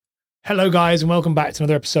Hello guys, and welcome back to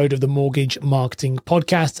another episode of the Mortgage Marketing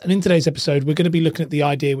Podcast. And in today's episode, we're going to be looking at the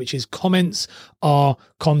idea, which is comments are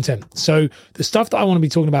content. So the stuff that I want to be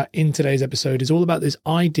talking about in today's episode is all about this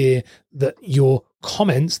idea that your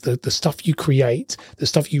comments, the stuff you create, the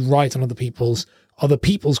stuff you write on other people's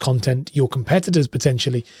content, your competitors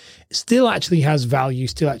potentially, still actually has value,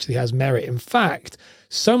 still actually has merit. In fact,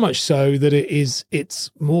 so much so that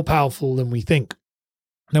it's more powerful than we think.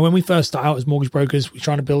 Now, when we first start out as mortgage brokers, we're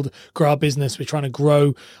trying to grow our business, we're trying to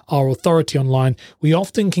grow our authority online. We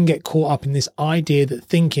often can get caught up in this idea that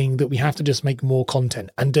thinking that we have to just make more content.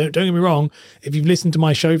 And don't get me wrong, if you've listened to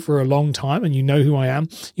my show for a long time and you know who I am,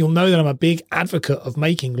 you'll know that I'm a big advocate of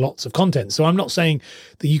making lots of content. So I'm not saying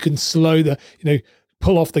that you can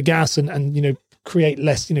pull off the gas and create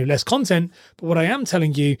less content. But what I am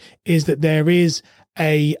telling you is that there is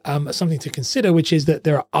something to consider, which is that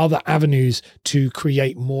there are other avenues to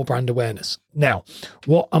create more brand awareness. Now,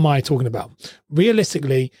 what am I talking about?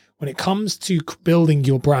 Realistically, when it comes to building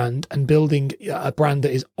your brand and building a brand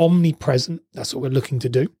that is omnipresent, that's what we're looking to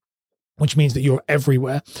do, which means that you're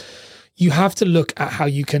everywhere. You have to look at how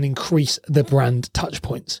you can increase the brand touch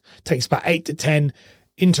points. It takes about 8 to 10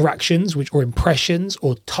 interactions, or impressions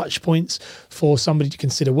or touch points for somebody to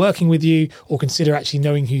consider working with you or consider actually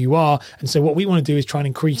knowing who you are. And so what we want to do is try and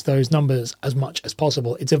increase those numbers as much as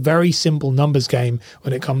possible. It's a very simple numbers game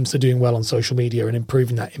when it comes to doing well on social media and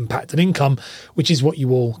improving that impact and income, which is what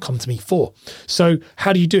you all come to me for. So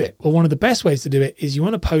how do you do it? Well, one of the best ways to do it is you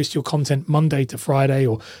want to post your content Monday to Friday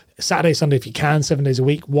or Saturday, Sunday, if you can, 7 days a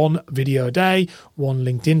week, one video a day, one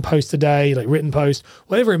LinkedIn post a day, like written post,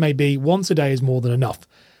 whatever it may be, once a day is more than enough.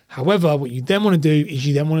 However, what you then want to do is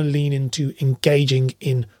you then want to lean into engaging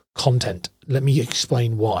in content. Let me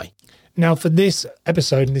explain why. Now, for this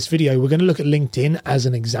episode in this video, we're going to look at LinkedIn as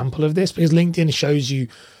an example of this because LinkedIn shows you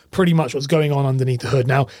pretty much what's going on underneath the hood.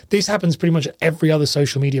 Now, this happens pretty much at every other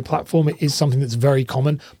social media platform. It is something that's very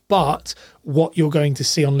common, but what you're going to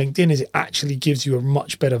see on LinkedIn is it actually gives you a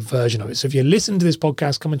much better version of it. So if you're listening to this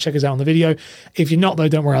podcast, come and check us out on the video. If you're not though,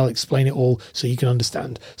 don't worry, I'll explain it all so you can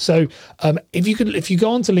understand. So if you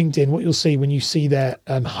go onto LinkedIn, what you'll see when you see their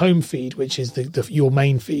home feed, which is your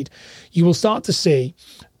main feed, you will start to see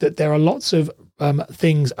that there are lots of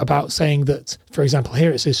things about saying that, for example, here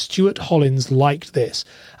it says Stuart Hollins liked this.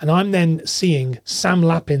 And I'm then seeing Sam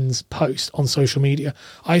Lappin's post on social media.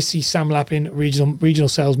 I see Sam Lappin, regional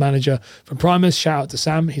sales manager from Primus. Shout out to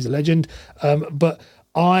Sam. He's a legend. But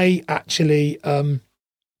I actually,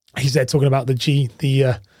 he's there talking about the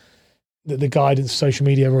guidance for social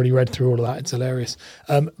media. I've already read through all of that. It's hilarious.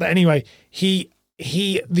 But anyway, you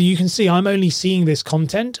can see I'm only seeing this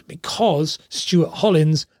content because Stuart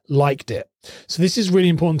Hollins liked it. So this is really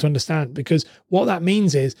important to understand because what that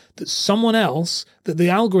means is that someone else, that the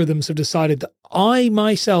algorithms have decided that I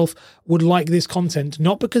myself would like this content,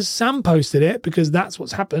 not because Sam posted it, because that's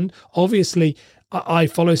what's happened. Obviously, I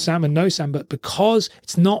follow Sam and know Sam, but because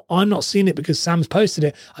I'm not seeing it because Sam's posted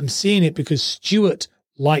it. I'm seeing it because Stuart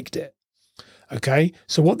liked it. Okay,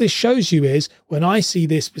 so what this shows you is when I see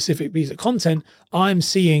this specific piece of content, I'm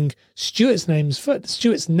seeing Stuart's name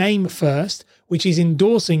first, which is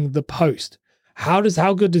endorsing the post. How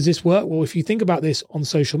good does this work? Well, if you think about this on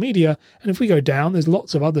social media, and if we go down, there's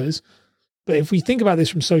lots of others, but if we think about this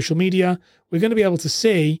from social media, we're going to be able to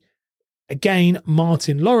see, again,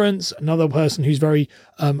 Martin Lawrence, another person who's very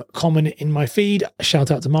common in my feed.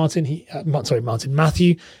 Shout out to Martin.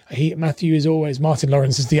 Matthew. Matthew is always, Martin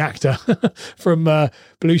Lawrence is the actor from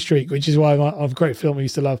Blue Streak, which is why a great film I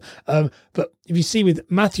used to love. But if you see with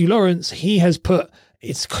Matthew Lawrence,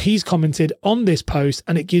 he's commented on this post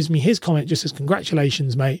and it gives me his comment, just says,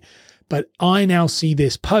 congratulations, mate. But I now see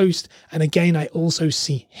this post. And again, I also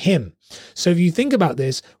see him. So if you think about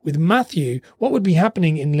this with Matthew, what would be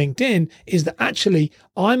happening in LinkedIn is that actually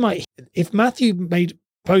if Matthew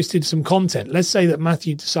posted some content, let's say that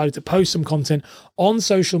Matthew decided to post some content on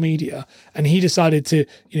social media and he decided to,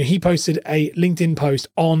 he posted a LinkedIn post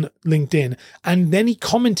on LinkedIn and then he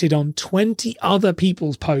commented on 20 other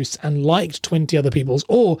people's posts and liked 20 other people's,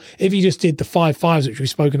 or if he just did the 5 which we've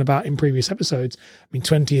spoken about in previous episodes,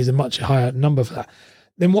 20 is a much higher number for that.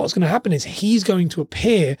 Then what's going to happen is he's going to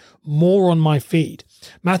appear more on my feed.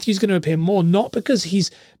 Matthew's going to appear more, not because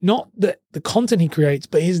he's not the content he creates,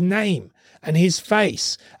 but his name. and his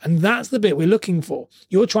face. And that's the bit we're looking for.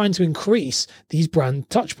 You're trying to increase these brand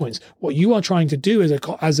touch points. What you are trying to do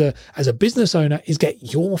as a business owner is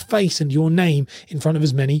get your face and your name in front of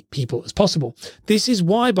as many people as possible. This is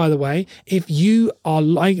why, by the way, if you are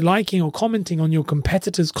liking or commenting on your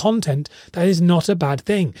competitors' content, that is not a bad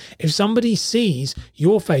thing. If somebody sees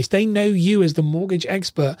your face, they know you as the mortgage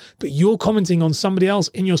expert, but you're commenting on somebody else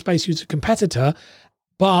in your space who's a competitor,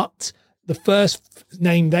 but the first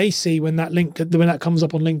name they see when that comes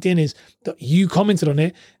up on LinkedIn is that you commented on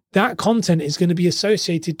it, that content is going to be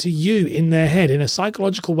associated to you in their head in a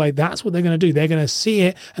psychological way. That's what they're going to do. They're going to see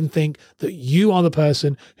it and think that you are the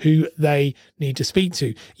person who they need to speak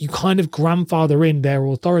to. You kind of grandfather in their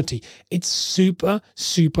authority. It's super,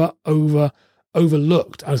 super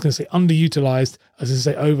overlooked. I was going to say underutilized. I was going to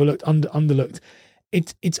say overlooked, underlooked.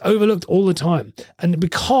 It's overlooked all the time. And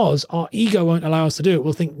because our ego won't allow us to do it,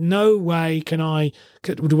 we'll think, no way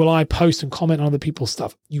will I post and comment on other people's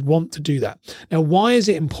stuff. You want to do that. Now, why is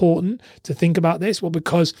it important to think about this? Well,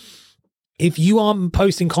 because if you are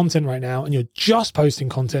posting content right now and you're just posting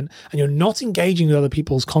content and you're not engaging with other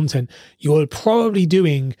people's content, you're probably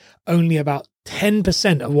doing only about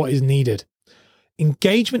 10% of what is needed.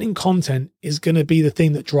 Engagement in content is going to be the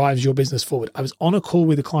thing that drives your business forward. I was on a call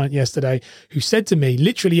with a client yesterday who said to me,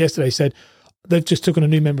 literally yesterday, said, they've just taken a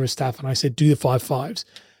new member of staff. And I said, do the 5 5s.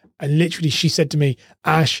 And literally she said to me,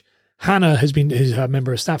 Ash, Hannah is her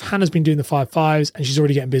member of staff. Hannah's been doing the 5 5s and she's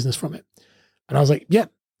already getting business from it. And I was like, yeah,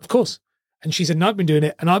 of course. And she said, no, I've been doing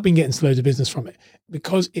it and I've been getting loads of business from it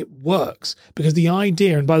because it works. Because the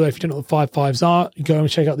idea, and by the way, if you don't know what 5 5s are, you go and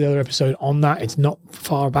check out the other episode on that. It's not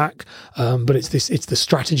far back, but it's the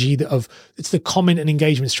strategy it's the comment and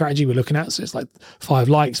engagement strategy we're looking at. So it's like 5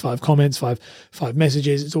 likes, 5 comments, 5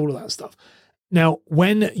 messages. It's all of that stuff. Now,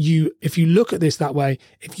 if you look at this that way,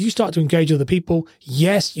 if you start to engage other people,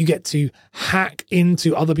 yes, you get to hack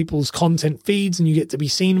into other people's content feeds and you get to be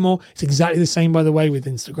seen more. It's exactly the same, by the way, with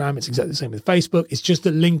Instagram. It's exactly the same with Facebook. It's just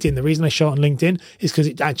that LinkedIn, the reason I show it on LinkedIn is because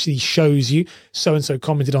it actually shows you so-and-so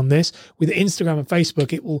commented on this. With Instagram and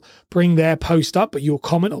Facebook, it will bring their post up, but your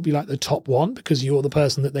comment will be like the top one because you're the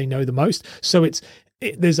person that they know the most. So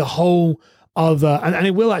there's a whole other, and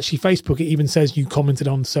it will actually, Facebook, it even says you commented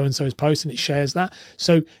on so-and-so's post and it shares that.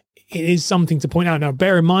 So it is something to point out. Now,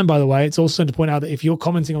 bear in mind, by the way, it's also to point out that if you're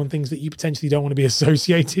commenting on things that you potentially don't want to be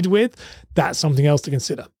associated with, that's something else to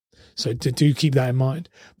consider. So do keep that in mind.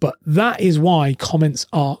 But that is why comments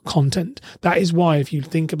are content. That is why, if you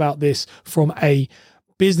think about this from a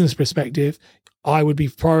business perspective, I would be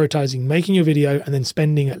prioritizing making your video and then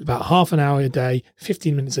spending about half an hour a day,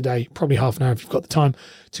 15 minutes a day, probably half an hour if you've got the time,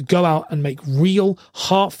 to go out and make real,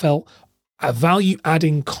 heartfelt,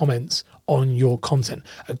 value-adding comments on your content.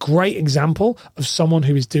 A great example of someone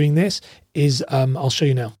who is doing this is, I'll show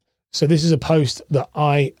you now. So this is a post that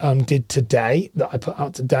I did today, that I put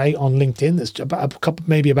out today on LinkedIn. That's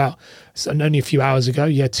only a few hours ago.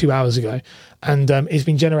 2 hours ago. And it's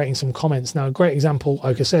been generating some comments. Now, a great example,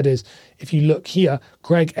 like I said, is if you look here,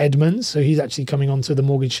 Greg Edmonds. So he's actually coming onto the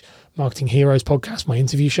Mortgage Marketing Heroes podcast, my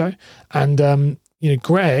interview show. And,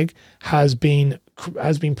 Greg has been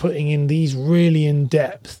putting in these really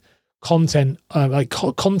in-depth content,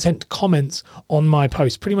 content comments on my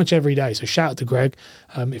post pretty much every day. So shout out to Greg.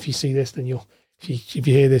 If you see this, then if you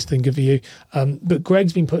hear this, then good for you. But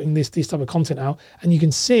Greg's been putting this type of content out, and you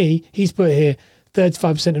can see he's put here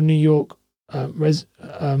 35% of New York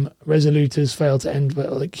resolutors fail to end.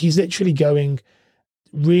 But like, he's literally going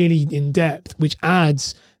really in depth, which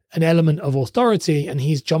adds an element of authority, and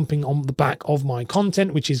he's jumping on the back of my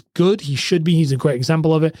content, which is good. He should be. He's a great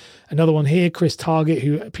example of it. Another one here, Chris Target,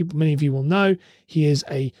 who many of you will know. He is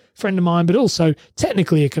a friend of mine, but also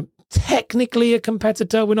technically a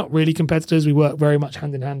competitor. We're not really competitors. We work very much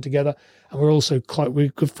hand in hand together, and we're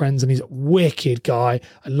good friends. And he's a wicked guy.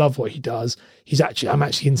 I love what he does. I'm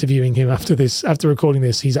actually interviewing him after recording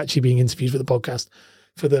this. He's actually being interviewed for the podcast,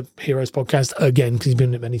 for the Heroes podcast again, because he's been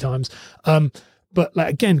in it many times. But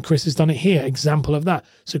again, Chris has done it here, example of that.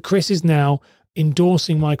 So Chris is now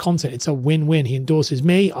endorsing my content. It's a win-win. He endorses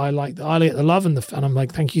me. I get the love and I'm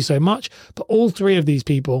like, thank you so much. But all three of these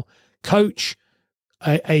people, coach,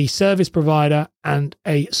 a service provider, and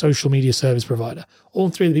a social media service provider, all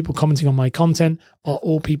three of the people commenting on my content are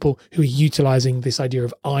all people who are utilizing this idea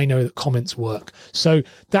of, I know that comments work. So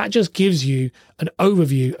that just gives you an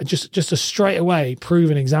overview, just a straight away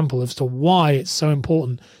proven example as to why it's so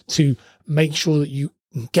important to make sure that you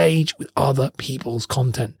engage with other people's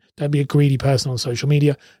content. Don't be a greedy person on social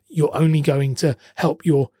media. You're only going to help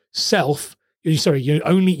yourself. You're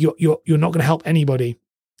not going to help anybody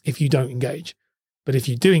if you don't engage. But if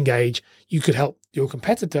you do engage, you could help your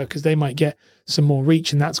competitor because they might get some more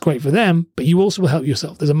reach and that's great for them, but you also will help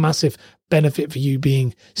yourself. There's a massive benefit for you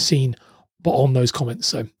being seen on those comments.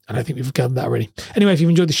 So, and I think we've covered that already. Anyway, if you've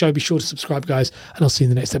enjoyed the show, be sure to subscribe, guys, and I'll see you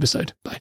in the next episode. Bye.